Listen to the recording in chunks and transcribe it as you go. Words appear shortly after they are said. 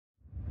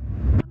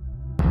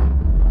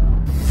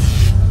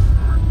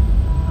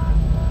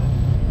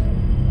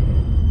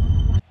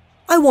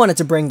I wanted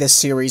to bring this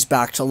series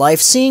back to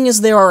life, seeing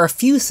as there are a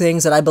few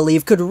things that I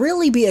believe could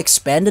really be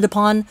expanded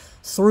upon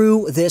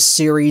through this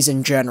series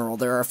in general.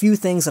 There are a few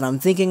things that I'm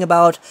thinking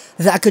about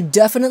that could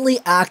definitely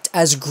act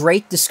as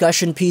great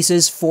discussion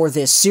pieces for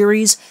this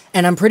series,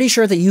 and I'm pretty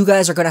sure that you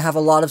guys are going to have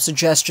a lot of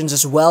suggestions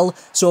as well,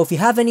 so if you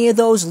have any of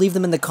those, leave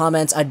them in the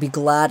comments. I'd be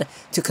glad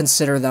to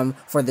consider them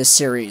for this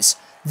series.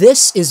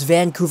 This is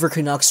Vancouver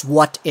Canucks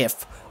What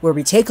If, where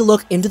we take a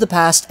look into the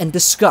past and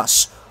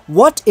discuss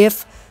what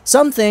if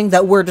something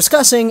that we're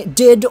discussing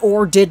did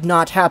or did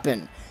not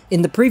happen.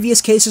 In the previous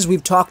cases,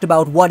 we've talked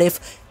about what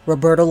if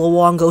Roberto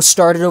Luongo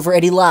started over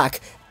Eddie Lack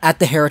at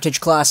the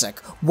Heritage Classic.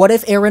 What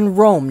if Aaron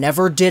Rome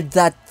never did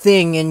that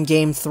thing in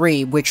Game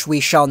 3, which we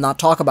shall not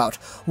talk about.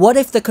 What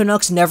if the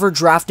Canucks never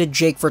drafted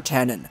Jake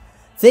Virtanen?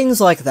 Things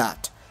like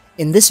that.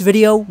 In this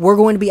video, we're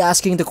going to be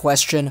asking the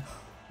question,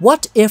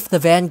 what if the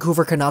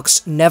Vancouver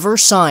Canucks never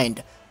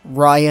signed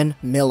Ryan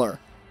Miller?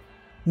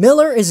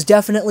 Miller is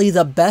definitely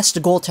the best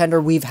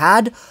goaltender we've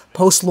had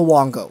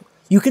post-Luongo.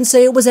 You can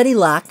say it was Eddie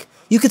Lack,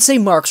 you could say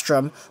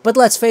Markstrom, but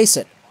let's face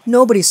it,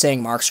 nobody's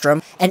saying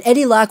Markstrom, and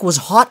Eddie Lack was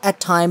hot at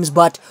times,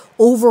 but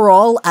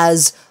overall,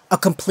 as a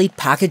complete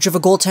package of a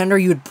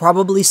goaltender, you'd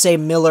probably say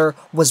Miller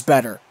was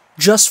better.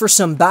 Just for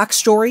some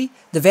backstory,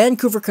 the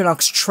Vancouver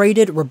Canucks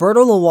traded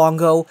Roberto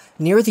Luongo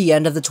near the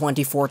end of the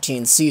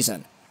 2014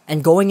 season.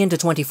 And going into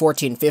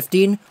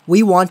 2014-15,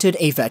 we wanted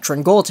a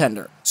veteran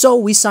goaltender. So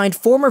we signed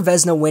former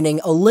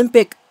Vezina-winning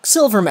Olympic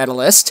silver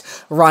medalist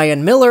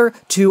Ryan Miller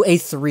to a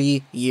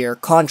 3-year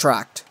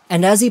contract.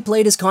 And as he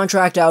played his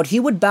contract out, he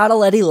would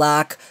battle Eddie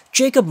Lack,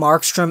 Jacob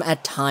Markstrom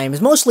at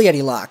times, mostly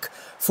Eddie Lack,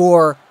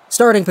 for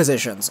starting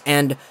positions,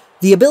 and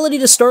the ability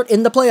to start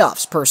in the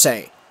playoffs, per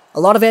se. A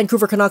lot of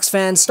Vancouver Canucks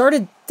fans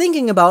started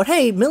thinking about,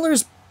 hey,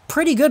 Miller's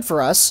pretty good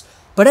for us,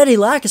 but Eddie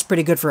Lack is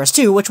pretty good for us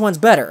too, which one's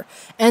better?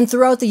 And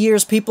throughout the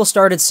years, people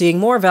started seeing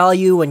more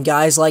value in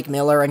guys like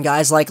Miller and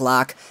guys like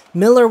Lack.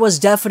 Miller was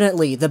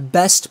definitely the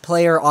best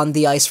player on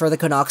the ice for the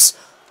Canucks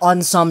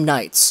on some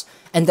nights.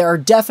 And there are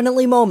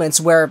definitely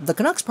moments where the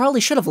Canucks probably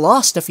should have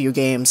lost a few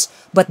games,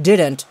 but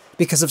didn't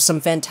because of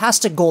some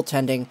fantastic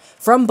goaltending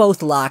from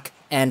both Lack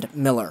and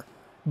Miller.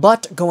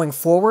 But going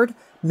forward,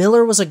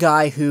 Miller was a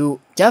guy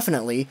who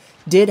definitely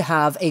did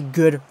have a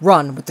good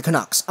run with the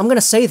Canucks. I'm going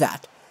to say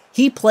that.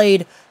 He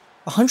played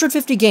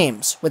 150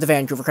 games with the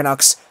Vancouver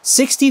Canucks,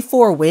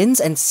 64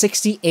 wins and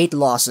 68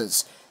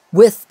 losses,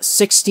 with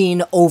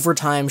 16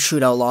 overtime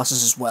shootout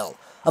losses as well.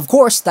 Of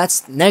course,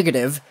 that's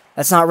negative,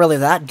 that's not really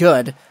that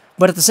good,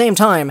 but at the same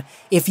time,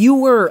 if you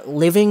were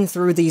living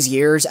through these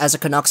years as a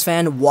Canucks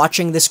fan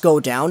watching this go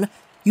down,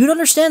 you'd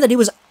understand that he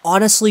was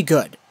honestly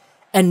good.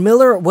 And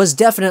Miller was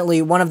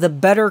definitely one of the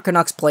better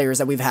Canucks players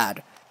that we've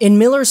had. In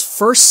Miller's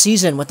first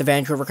season with the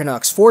Vancouver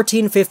Canucks,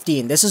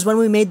 14-15, this is when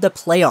we made the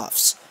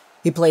playoffs.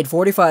 He played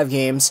 45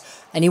 games,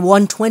 and he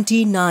won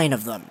 29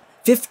 of them.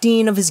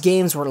 15 of his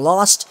games were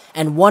lost,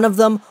 and one of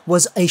them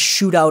was a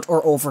shootout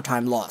or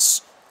overtime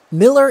loss.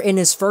 Miller in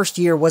his first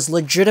year was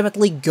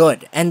legitimately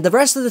good, and the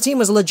rest of the team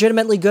was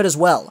legitimately good as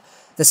well.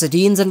 The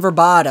Sedins and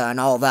Verbata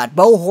and all that,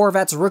 Bo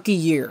Horvat's rookie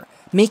year,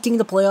 making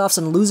the playoffs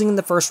and losing in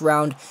the first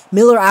round,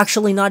 Miller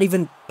actually not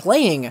even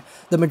playing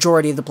the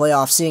majority of the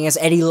playoffs, seeing as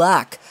Eddie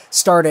Lack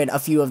started a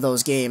few of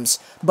those games.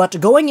 But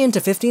going into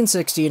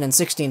 15-16 and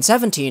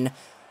 16-17,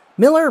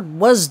 Miller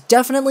was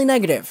definitely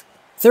negative.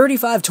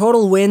 35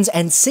 total wins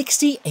and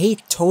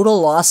 68 total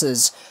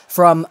losses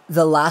from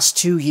the last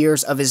 2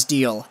 years of his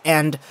deal.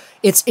 And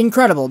it's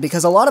incredible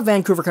because a lot of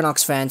Vancouver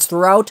Canucks fans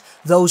throughout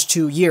those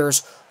 2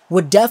 years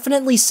would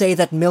definitely say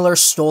that Miller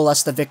stole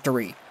us the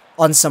victory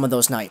on some of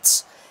those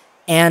nights.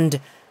 And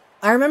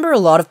I remember a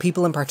lot of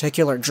people in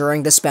particular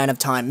during this span of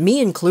time, me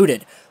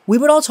included, we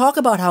would all talk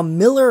about how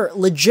Miller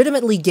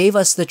legitimately gave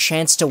us the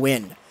chance to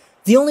win.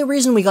 The only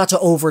reason we got to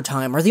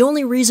overtime, or the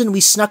only reason we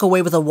snuck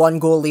away with a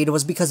 1-goal lead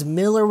was because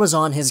Miller was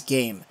on his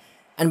game.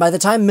 And by the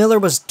time Miller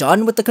was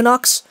done with the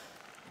Canucks,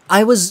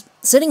 I was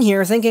sitting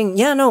here thinking,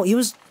 yeah, no, he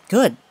was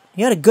good.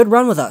 He had a good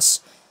run with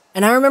us.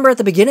 And I remember at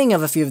the beginning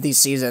of a few of these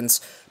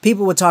seasons,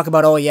 people would talk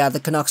about, oh yeah, the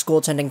Canucks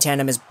goaltending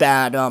tandem is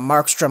bad,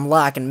 Markstrom,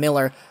 Lack, and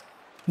Miller.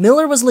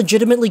 Miller was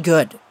legitimately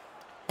good.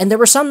 And there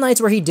were some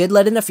nights where he did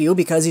let in a few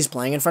because he's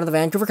playing in front of the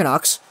Vancouver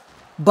Canucks,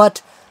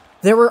 but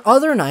there were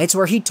other nights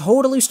where he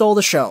totally stole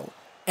the show,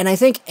 and I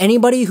think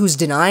anybody who's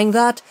denying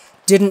that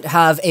didn't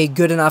have a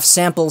good enough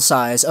sample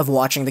size of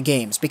watching the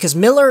games, because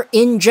Miller,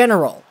 in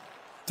general,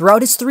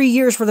 throughout his 3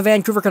 years for the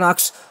Vancouver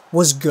Canucks,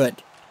 was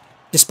good.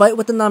 Despite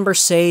what the numbers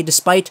say,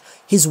 despite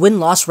his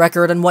win-loss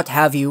record and what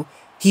have you,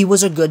 he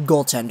was a good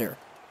goaltender.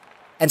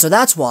 And so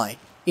that's why,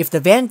 if the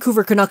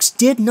Vancouver Canucks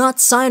did not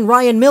sign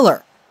Ryan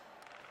Miller,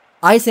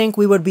 I think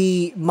we would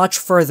be much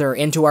further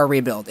into our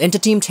rebuild, into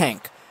Team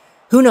Tank.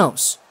 Who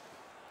knows?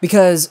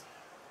 Because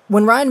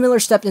when Ryan Miller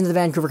stepped into the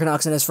Vancouver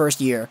Canucks in his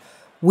first year,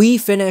 we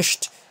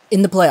finished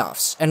in the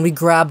playoffs, and we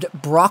grabbed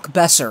Brock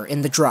Besser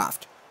in the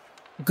draft.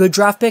 Good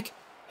draft pick?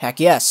 Heck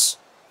yes.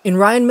 In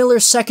Ryan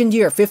Miller's second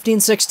year,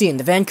 15-16,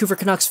 the Vancouver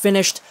Canucks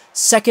finished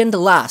second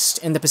last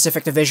in the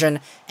Pacific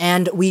Division,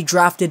 and we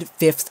drafted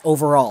 5th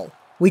overall.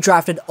 We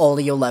drafted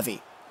Olli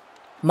Juolevi.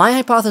 My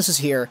hypothesis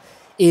here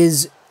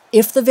is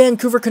if the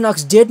Vancouver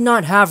Canucks did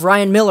not have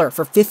Ryan Miller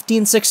for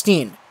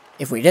 15-16,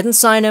 if we didn't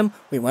sign him,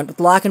 we went with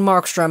Lack and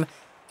Markstrom,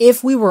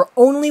 if we were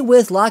only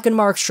with Lack and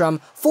Markstrom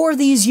for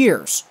these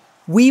years,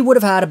 we would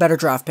have had a better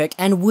draft pick,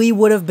 and we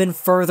would have been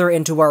further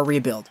into our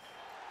rebuild.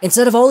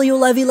 Instead of Olli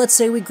Juolevi, let's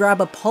say we grab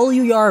a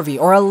Puljujärvi,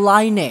 or a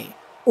Laine,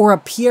 or a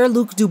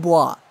Pierre-Luc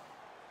Dubois.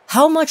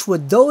 How much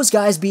would those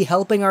guys be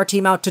helping our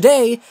team out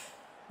today,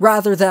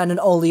 rather than an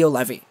Olli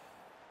Juolevi?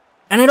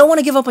 And I don't want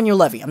to give up on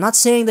Juolevi. I'm not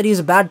saying that he's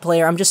a bad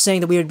player, I'm just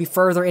saying that we would be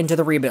further into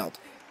the rebuild.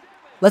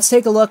 Let's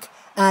take a look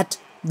at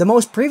the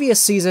most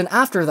previous season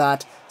after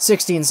that,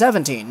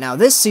 16-17. Now,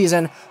 this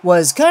season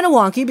was kind of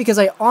wonky because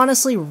I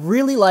honestly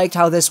really liked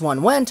how this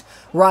one went.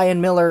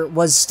 Ryan Miller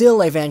was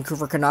still a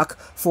Vancouver Canuck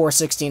for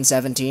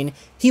 16-17.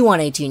 He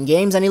won 18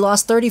 games and he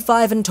lost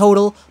 35 in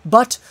total,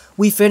 but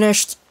we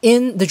finished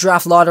in the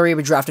draft lottery.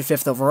 We drafted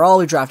 5th overall.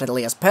 We drafted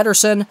Elias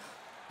Pettersson.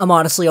 I'm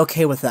honestly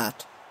okay with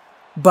that.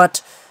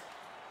 But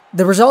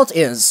the result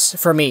is,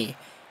 for me,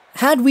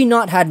 had we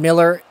not had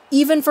Miller,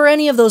 even for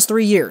any of those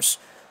 3 years,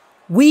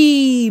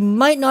 we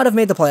might not have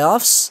made the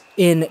playoffs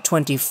in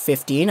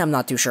 2015, I'm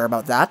not too sure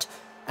about that.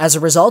 As a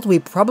result, we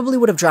probably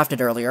would have drafted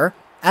earlier.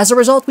 As a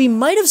result, we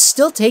might have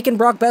still taken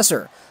Brock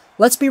Besser.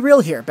 Let's be real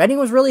here, Benning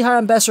was really high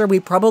on Besser, we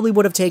probably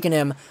would have taken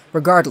him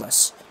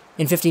regardless.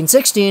 In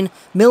 15-16,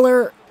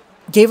 Miller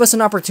gave us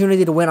an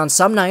opportunity to win on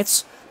some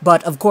nights,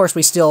 but of course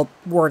we still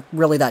weren't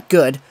really that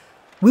good.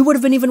 We would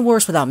have been even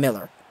worse without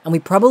Miller, and we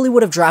probably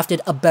would have drafted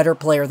a better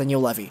player than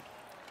Juolevi.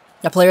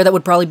 A player that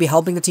would probably be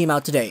helping the team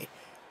out today.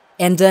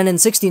 And then in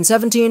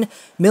 16-17,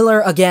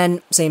 Miller,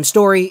 again, same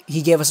story.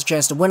 He gave us a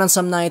chance to win on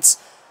some nights.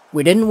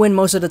 We didn't win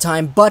most of the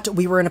time, but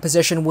we were in a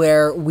position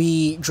where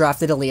we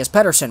drafted Elias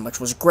Pettersson, which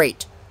was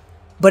great.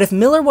 But if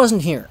Miller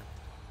wasn't here,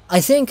 I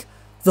think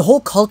the whole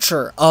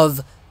culture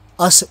of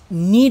us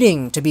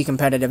needing to be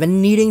competitive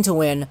and needing to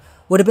win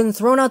would have been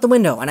thrown out the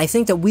window, and I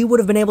think that we would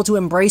have been able to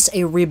embrace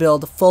a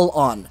rebuild full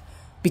on.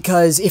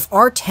 Because if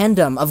our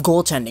tandem of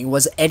goaltending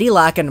was Eddie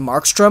Lack and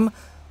Markstrom,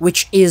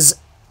 which is,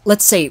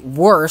 let's say,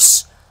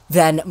 worse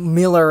than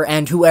Miller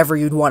and whoever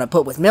you'd want to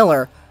put with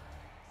Miller,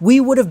 we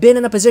would have been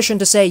in a position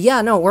to say,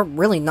 yeah, no, we're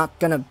really not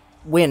gonna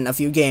win a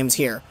few games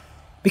here.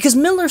 Because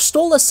Miller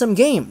stole us some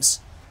games,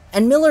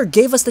 and Miller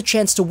gave us the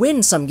chance to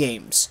win some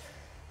games.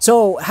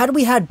 So, had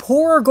we had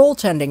poorer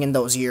goaltending in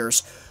those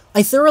years,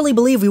 I thoroughly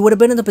believe we would have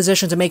been in the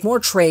position to make more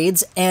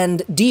trades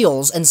and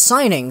deals and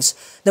signings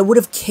that would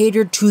have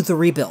catered to the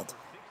rebuild.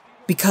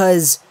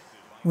 Because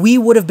we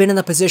would have been in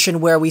the position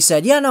where we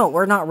said, yeah, no,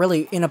 we're not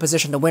really in a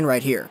position to win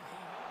right here.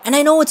 And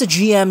I know it's a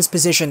GM's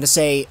position to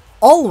say,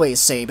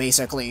 always say,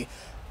 basically,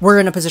 we're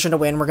in a position to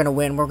win, we're gonna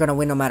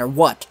win no matter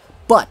what.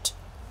 But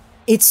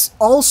it's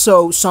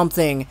also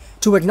something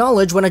to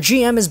acknowledge when a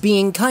GM is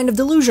being kind of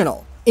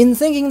delusional, in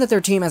thinking that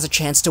their team has a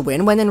chance to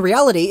win, when in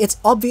reality, it's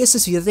obvious to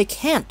see that they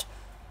can't.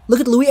 Look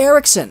at Louis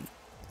Eriksson.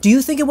 Do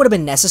you think it would have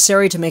been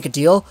necessary to make a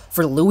deal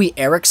for Louis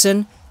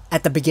Eriksson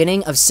at the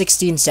beginning of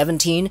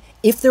 16-17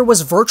 if there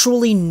was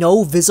virtually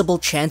no visible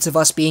chance of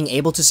us being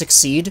able to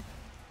succeed?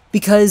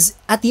 Because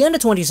at the end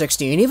of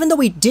 2016, even though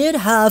we did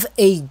have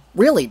a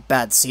really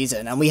bad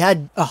season and we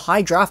had a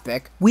high draft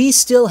pick, we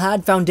still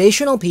had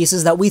foundational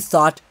pieces that we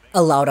thought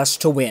allowed us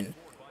to win.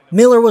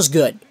 Miller was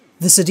good.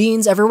 The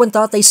Sedins, everyone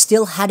thought they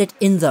still had it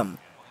in them.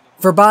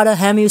 Verbata,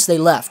 Hamius, they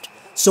left.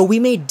 So we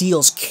made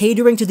deals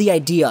catering to the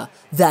idea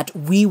that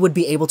we would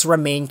be able to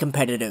remain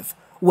competitive,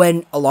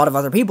 when a lot of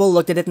other people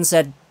looked at it and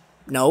said,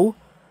 no,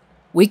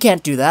 we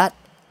can't do that.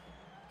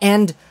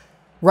 And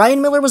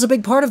Ryan Miller was a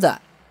big part of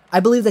that. I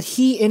believe that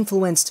he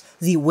influenced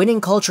the winning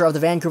culture of the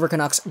Vancouver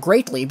Canucks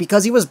greatly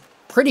because he was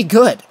pretty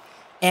good.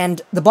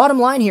 And the bottom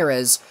line here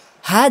is,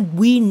 had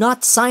we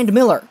not signed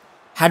Miller,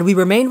 had we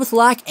remained with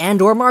Lack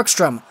and or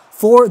Markstrom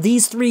for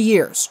these 3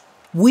 years,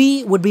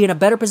 we would be in a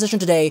better position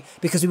today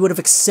because we would have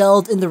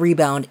excelled in the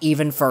rebound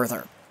even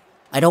further.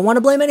 I don't want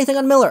to blame anything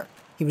on Miller.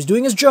 He was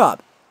doing his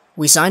job.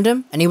 We signed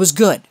him, and he was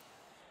good.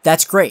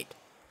 That's great.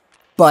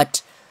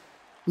 But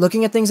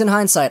looking at things in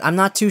hindsight, I'm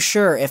not too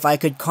sure if I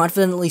could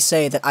confidently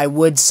say that I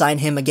would sign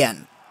him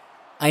again.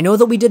 I know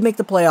that we did make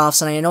the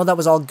playoffs, and I know that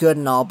was all good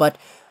and all, but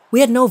we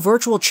had no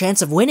virtual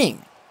chance of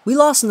winning. We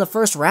lost in the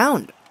first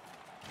round.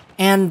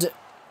 And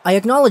I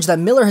acknowledge that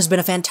Miller has been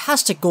a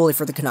fantastic goalie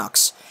for the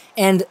Canucks,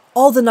 and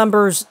all the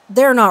numbers,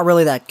 they're not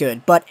really that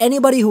good, but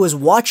anybody who is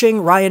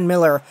watching Ryan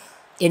Miller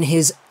in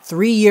his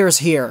 3 years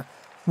here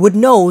would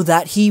know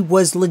that he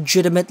was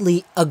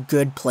legitimately a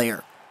good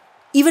player.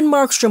 Even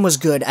Markstrom was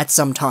good at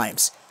some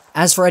times.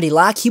 As for Eddie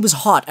Lack, he was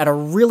hot at a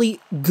really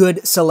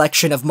good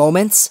selection of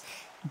moments,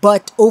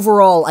 but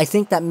overall, I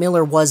think that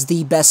Miller was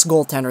the best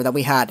goaltender that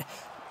we had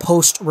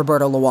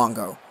post-Roberto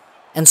Luongo.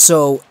 And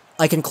so,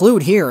 I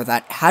conclude here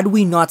that had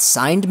we not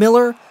signed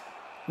Miller,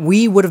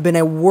 we would have been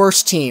a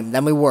worse team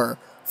than we were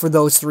for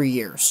those 3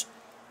 years.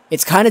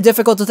 It's kind of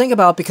difficult to think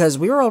about because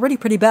we were already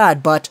pretty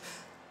bad, but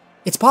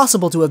it's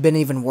possible to have been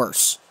even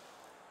worse.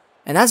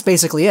 And that's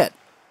basically it.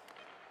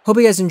 Hope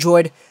you guys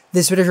enjoyed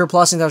this video here,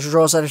 plus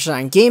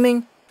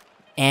Gaming,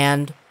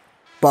 and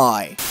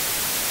bye.